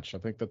Avalanche. I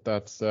think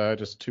that's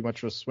just too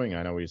much of a swing.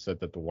 I know we said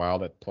that the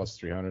Wild at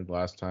 +300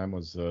 last time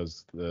was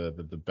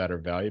the better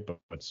value,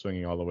 but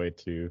swinging all the way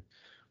to,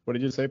 what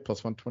did you say,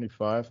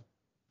 +125?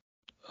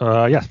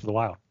 Yes, for the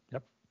Wild.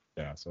 Yep.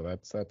 Yeah, so I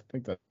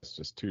think that's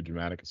just too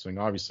dramatic a swing.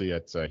 Obviously,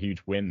 it's a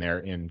huge win there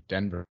in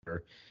Denver,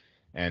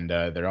 and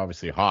they're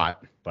obviously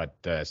hot, but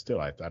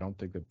still, I don't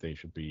think that they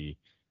should be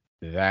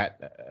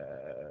that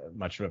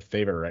much of a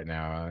favorite right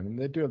now. I mean,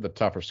 they do have the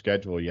tougher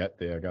schedule yet.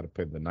 They got to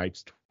play the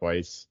Knights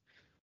twice,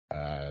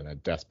 a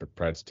desperate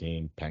Preds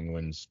team,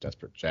 Penguins,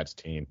 desperate Jets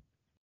team,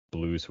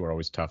 Blues, who are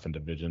always tough in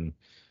division.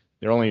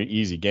 Their only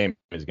easy game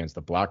is against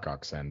the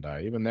Blackhawks, and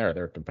even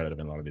they're competitive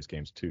in a lot of these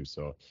games too.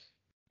 So,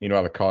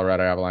 the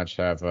Colorado Avalanche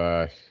have,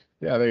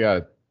 they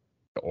got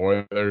the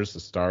Oilers, the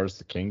Stars,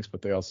 the Kings,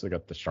 but they also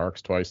got the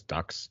Sharks twice,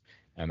 Ducks,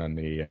 and then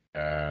the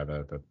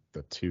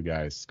two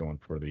guys going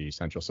for the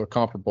Central. So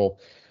comparable,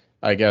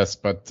 I guess,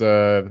 but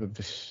I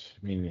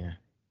mean,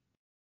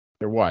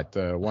 they're what,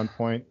 1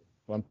 point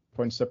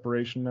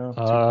separation now?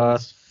 2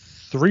 points?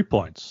 3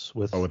 points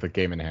with a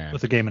game in hand.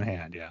 With a game in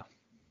hand, yeah.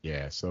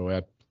 Yeah, so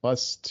at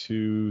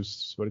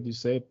 +2, what did you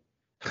say?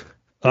 You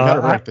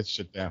gotta write that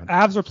shit down.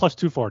 Avs are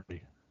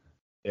 +240.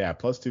 Yeah,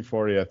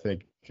 +240. I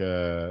think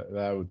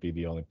that would be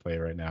the only play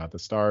right now. The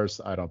Stars,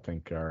 I don't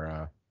think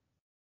are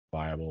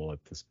viable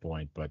at this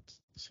point, but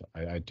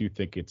I do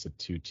think it's a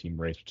 2-team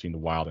race between the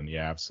Wild and the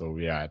Avs. So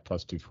yeah, at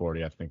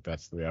 +240, I think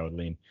that's the way I would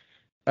lean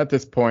at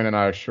this point, and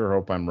I sure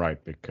hope I'm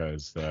right,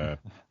 because I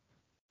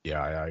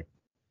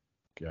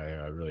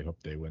really hope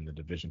they win the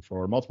division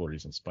for multiple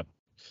reasons, but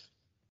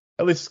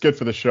at least it's good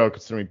for the show,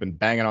 considering we've been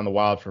banging on the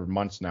Wild for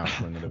months now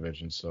to win the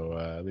division. So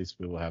at least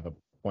we will have a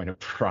point of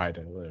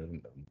pride.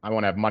 I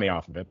won't have money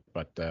off of it,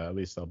 but at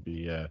least I'll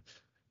be.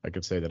 I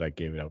could say that I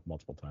gave it out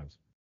multiple times.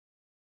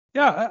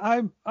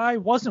 Yeah, I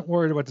wasn't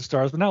worried about the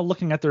Stars, but now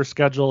looking at their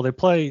schedule, they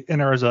play in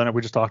Arizona,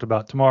 we just talked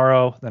about,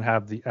 tomorrow, then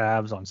have the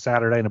Avs on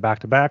Saturday in a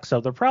back-to-back. So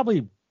they'll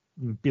probably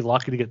be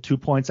lucky to get 2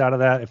 points out of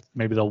that. If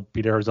maybe they'll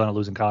beat Arizona,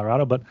 losing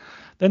Colorado, but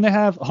then they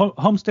have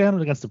homestand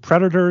against the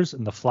Predators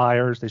and the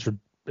Flyers. They should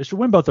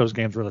win both those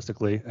games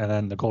realistically, and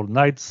then the Golden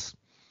Knights,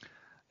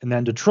 and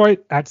then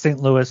Detroit at St.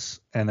 Louis,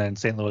 and then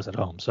St. Louis at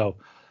home. So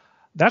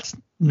that's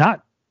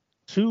not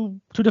too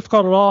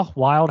difficult at all.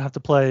 Wild have to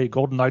play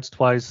Golden Knights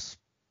twice,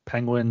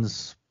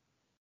 Penguins,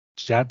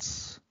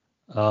 Jets,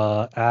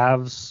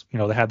 Avs.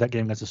 They had that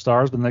game against the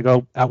Stars, but then they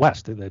go out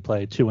west. They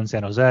play 2 in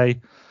San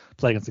Jose,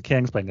 play against the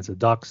Kings, play against the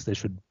Ducks. They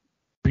should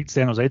beat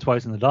San Jose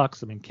twice in the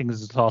Ducks. I mean,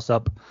 Kings is a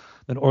toss-up.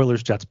 Then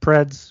Oilers, Jets,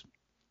 Preds.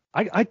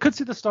 I could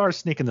see the Stars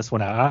sneaking this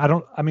one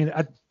out.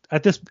 I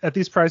at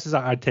these prices,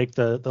 I'd take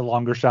the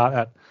longer shot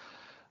at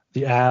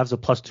the Avs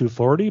of plus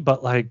 240.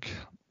 But like,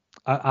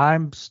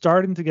 I'm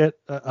starting to get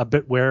a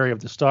bit wary of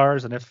the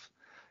Stars, and if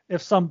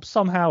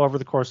somehow over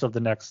the course of the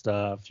next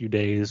few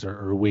days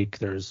or week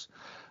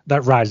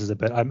that rises a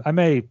bit, I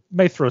may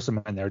throw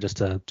some in there just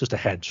to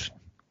hedge.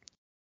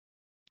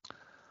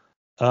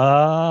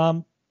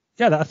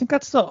 Yeah, I think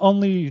that's the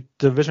only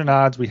division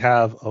odds we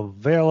have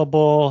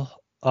available.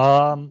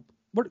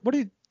 What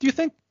do you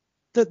think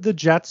that the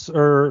Jets,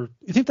 or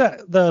you think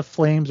that the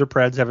Flames or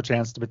Preds have a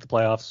chance to make the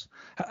playoffs?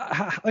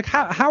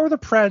 How are the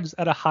Preds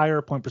at a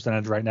higher point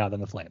percentage right now than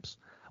the Flames?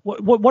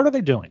 What are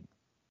they doing?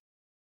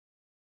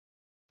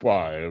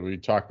 Well, we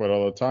talk about it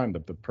all the time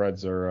that the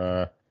Preds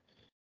are,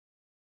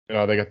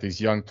 they got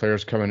these young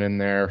players coming in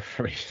there.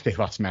 I mean, they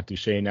lost Matt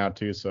Duchene now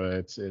too, so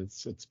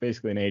it's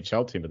basically an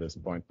AHL team at this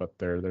point, but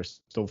they're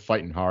still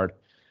fighting hard.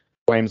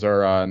 Flames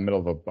are in the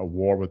middle of a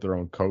war with their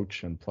own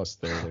coach, and plus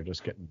they're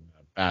just getting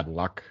bad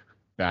luck,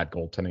 bad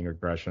goaltending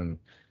aggression,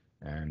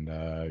 and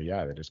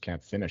they just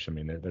can't finish. I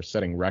mean, they're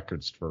setting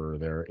records for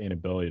their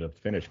inability to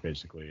finish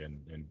basically,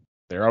 and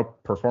they're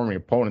outperforming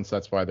opponents.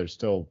 That's why they're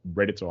still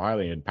rated so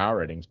highly in power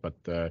ratings, but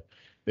they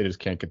just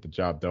can't get the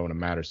job done when it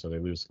matters, so they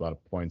lose a lot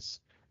of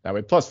points that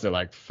way. Plus, they're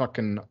like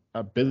fucking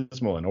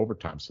abysmal in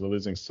overtime, so they're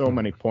losing so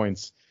many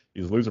points.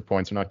 These loser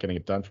points are not getting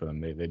it done for them.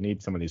 They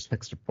need some of these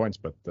extra points,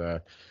 but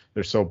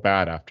they're so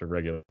bad after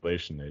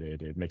regulation.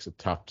 It makes it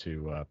tough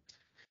to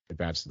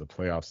advance to the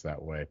playoffs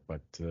that way.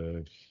 But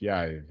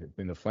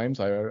in the Flames,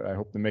 I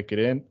hope they make it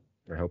in.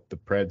 I hope the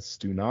Preds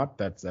do not.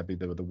 That'd be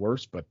the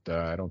worst, but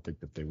I don't think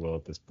that they will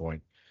at this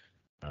point.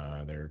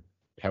 They're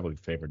heavily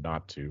favored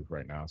not to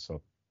right now.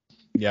 So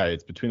yeah,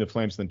 it's between the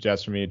Flames and the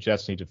Jets for me.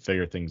 Jets need to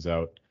figure things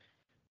out.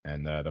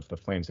 And the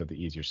Flames have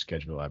the easier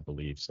schedule, I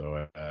believe.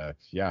 So, I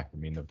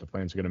mean, the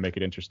Flames are going to make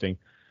it interesting.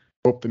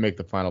 Hope they make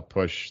the final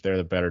push. They're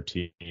the better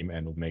team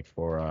and will make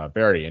for a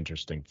very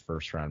interesting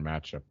first-round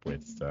matchup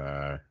with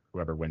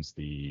whoever wins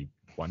the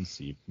 1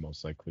 seed,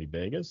 most likely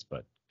Vegas.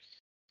 But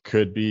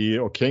could be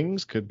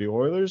Kings, could be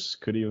Oilers,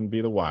 could even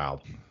be the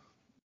Wild.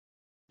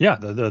 Yeah,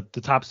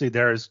 the top seed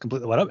there is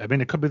completely wide up. I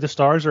mean, it could be the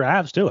Stars or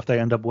Avs too if they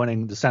end up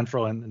winning the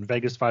Central and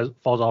Vegas falls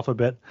off a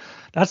bit.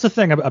 That's the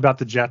thing about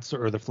the Jets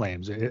or the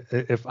Flames.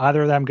 If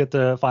either of them get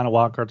the final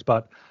wildcard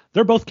spot,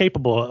 they're both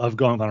capable of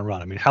going on a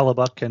run. I mean,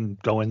 Hellebuck can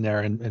go in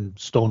there and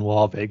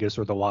stonewall Vegas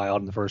or the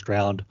Wild in the first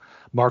round.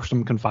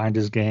 Markstrom can find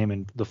his game,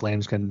 and the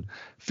Flames can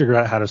figure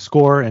out how to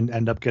score and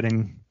end up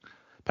getting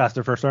past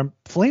their first round.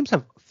 Flames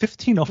have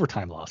 15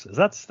 overtime losses.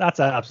 That's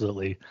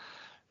absolutely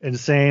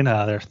insane.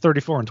 They're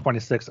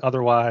 34-26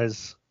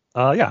 otherwise.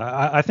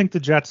 I think the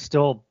Jets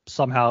still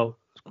somehow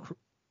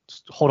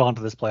hold on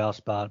to this playoff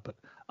spot, but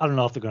I don't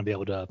know if they're going to be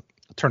able to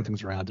turn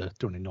things around to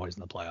do any noise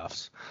in the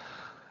playoffs.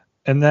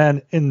 And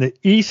then in the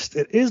East,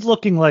 it is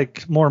looking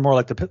like more and more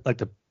like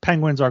the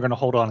Penguins are going to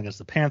hold on against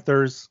the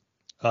Panthers.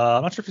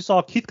 I'm not sure if you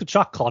saw Keith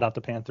Tkachuk called out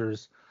the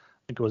Panthers.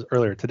 I think it was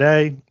earlier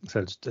today. He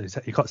said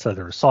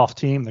they're a soft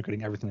team. They're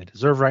getting everything they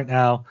deserve right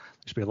now.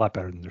 They should be a lot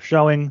better than they're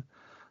showing.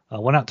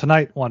 Went out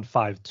tonight, won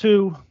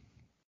 5-2.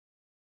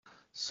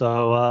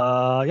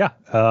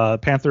 So,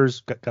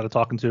 Panthers got a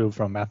talking to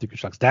from Matthew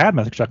Tkachuk's dad.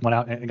 Matthew Tkachuk went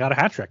out and got a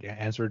hat trick.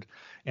 Answered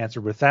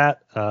with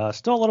that.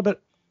 Still a little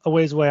bit a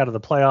ways away out of the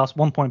playoffs.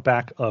 1 point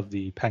back of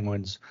the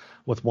Penguins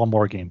with one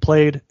more game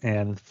played,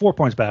 and 4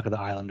 points back of the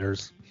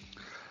Islanders.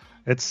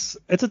 It's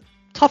a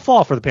tough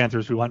fall for the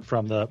Panthers, who went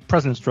from the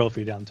President's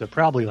Trophy down to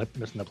probably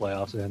missing the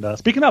playoffs. And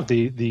speaking of,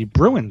 the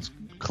Bruins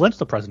clinched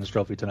the President's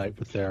Trophy tonight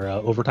with their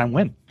overtime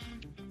win.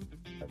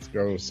 Let's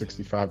go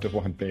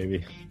 65-1,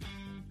 baby.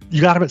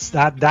 You got to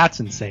bet that's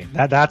insane.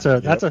 That's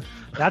a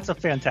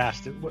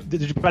fantastic.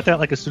 Did you bet that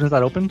like as soon as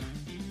that opened?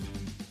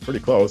 Pretty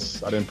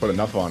close. I didn't put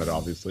enough on it,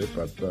 obviously,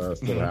 but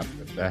still happy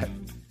with that.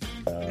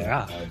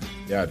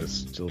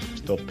 Just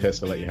still pissed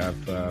to let you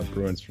have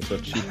Bruins for so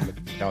cheap in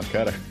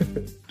Calcutta.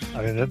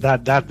 I mean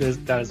that is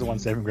the one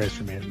saving grace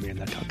for me in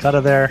that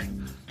Calcutta there.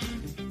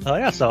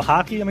 So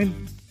hockey. I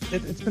mean,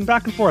 it's been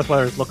back and forth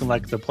whether it's looking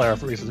like the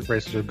playoff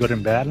races are good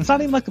and bad. And it's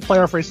not even like the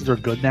playoff races are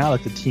good now.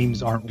 Like the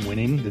teams aren't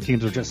winning. The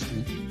teams are just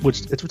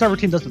it's whichever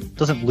team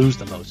doesn't lose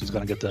the most is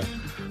going to get the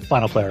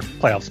final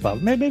playoff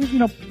spot. Maybe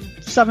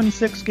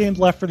 7-6 games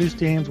left for these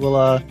teams.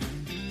 We'll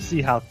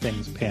see how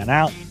things pan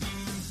out.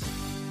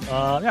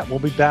 We'll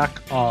be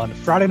back on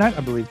Friday night.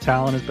 I believe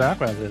Talon is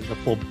back. We have the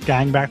full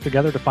gang back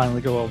together to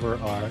finally go over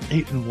our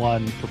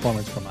 8-1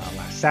 performance from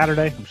last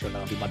Saturday. I'm sure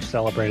that'll be much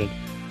celebrated.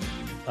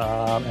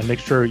 And make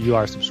sure you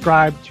are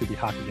subscribed to the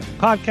Hockey Gambling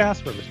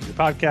Podcast, wherever you listen to your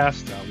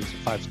podcast.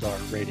 Leave a 5-star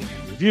rating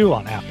and review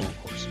on Apple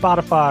or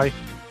Spotify.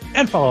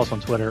 And follow us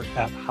on Twitter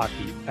at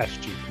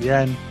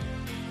HockeySGPN.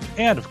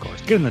 And, of course,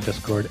 get in the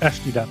Discord,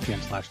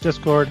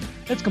 sg.pn/Discord.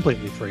 It's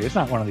completely free. It's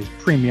not one of these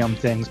premium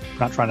things. We're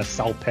not trying to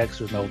sell picks.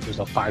 There's no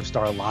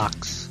 5-star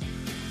locks.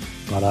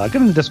 But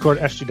get in the Discord,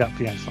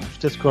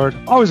 sg.pn/Discord.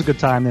 Always a good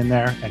time in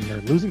there, and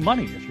you're losing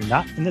money if you're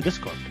not in the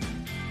Discord.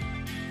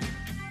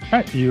 All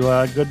right, you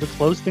good to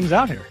close things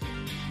out here?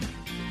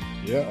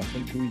 Yeah, I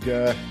think we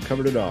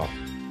covered it all.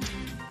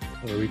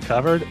 We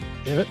covered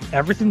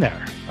everything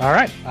there. All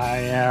right. I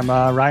am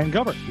Ryan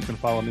Gilbert. You can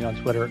follow me on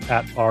Twitter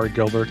at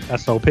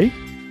rgilbertsop.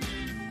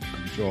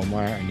 Joel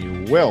Meyer, and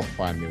you will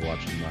find me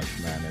watching March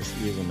Madness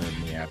even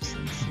in the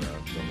absence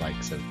of the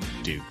likes of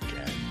Duke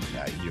and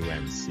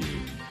UNC,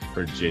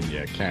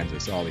 Virginia,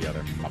 Kansas, all the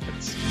other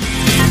Muppets.